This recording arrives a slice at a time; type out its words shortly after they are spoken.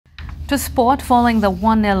To sport, following the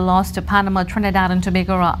 1-0 loss to Panama, Trinidad and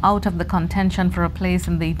Tobago are out of the contention for a place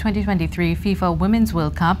in the 2023 FIFA Women's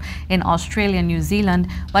World Cup in Australia and New Zealand,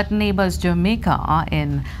 but neighbours Jamaica are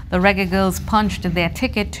in. The Reggae Girls punched their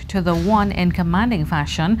ticket to the one in commanding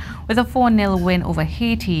fashion with a 4-0 win over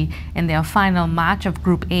Haiti in their final match of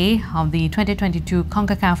Group A of the 2022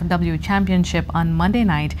 CONCACAF W Championship on Monday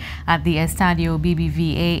night at the Estadio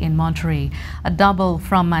BBVA in Monterrey. A double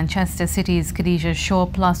from Manchester City's Khadija Shaw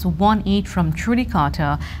plus one each from Trudy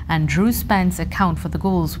Carter and Drew Spence account for the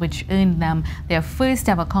goals, which earned them their first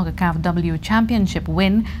ever CONCACAF W Championship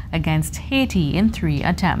win against Haiti in 3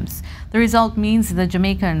 attempts. The result means the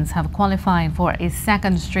Jamaicans have qualified for a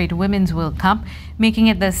second straight Women's World Cup, making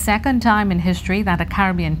it the second time in history that a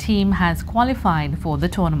Caribbean team has qualified for the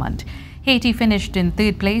tournament. Haiti finished in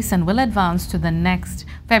 3rd place and will advance to the next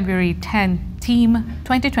February 10 Team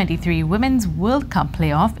 2023 Women's World Cup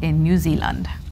playoff in New Zealand.